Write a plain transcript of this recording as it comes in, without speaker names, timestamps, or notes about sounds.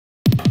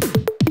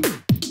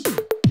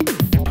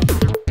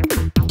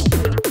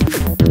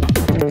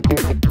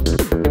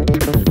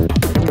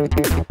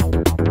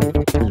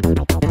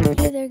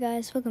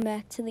welcome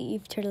back to the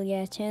Eve Turtle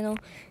Yeah channel.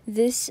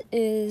 This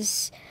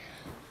is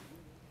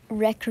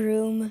Rec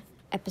Room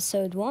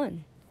episode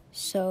 1.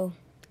 So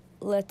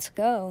let's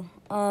go.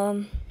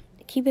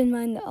 Keep in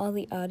mind that all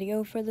the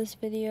audio for this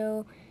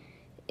video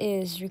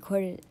is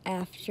recorded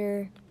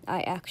after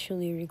I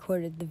actually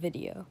recorded the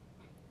video,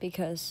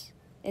 because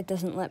it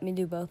doesn't let me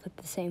do both at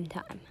the same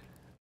time.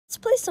 Let's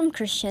play some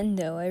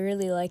Crescendo. I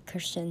really like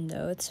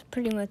Crescendo. It's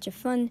pretty much a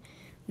fun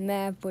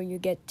map where you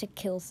get to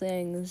kill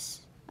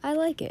things. I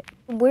like it.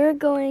 We're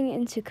going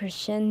into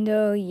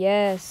Crescendo.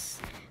 Yes,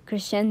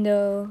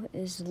 Crescendo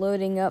is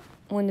loading up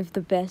one of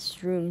the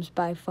best rooms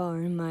by far,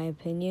 in my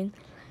opinion.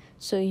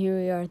 So here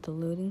we are at the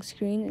loading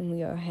screen, and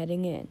we are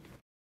heading in.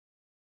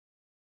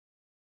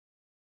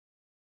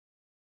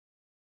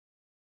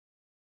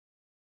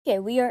 Okay,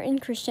 we are in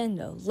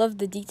Crescendo. Love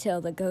the detail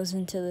that goes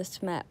into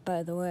this map,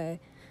 by the way.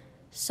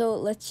 So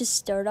let's just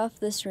start off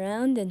this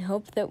round and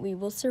hope that we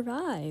will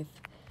survive.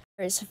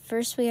 Alright, so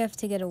first we have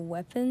to get a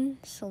weapon.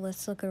 So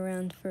let's look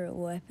around for a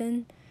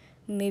weapon.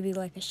 Maybe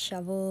like a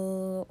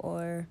shovel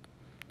or,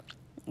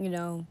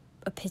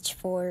 a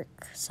pitchfork.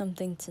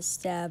 Something to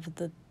stab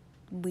the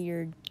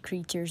weird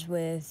creatures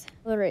with.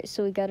 Alright,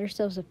 so we got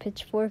ourselves a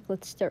pitchfork.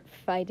 Let's start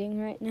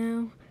fighting right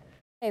now.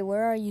 Hey,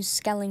 where are you,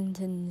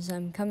 skeletons?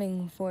 I'm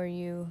coming for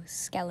you,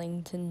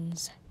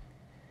 skeletons.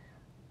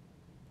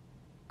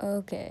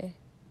 Okay.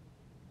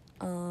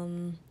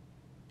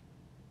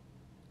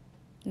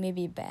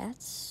 Maybe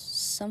bats?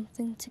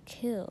 Something to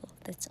kill.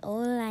 That's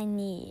all I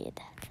need.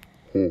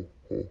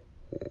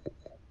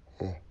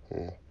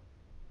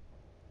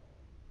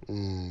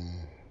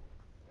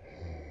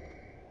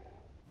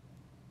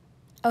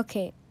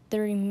 Okay, the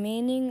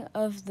remaining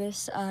of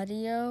this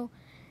audio,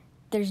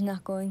 there's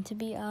not going to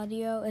be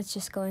audio. It's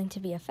just going to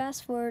be a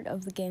fast forward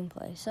of the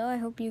gameplay. So I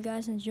hope you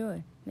guys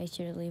enjoy. Make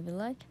sure to leave a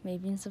like,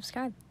 maybe, and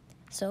subscribe.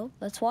 So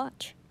let's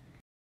watch.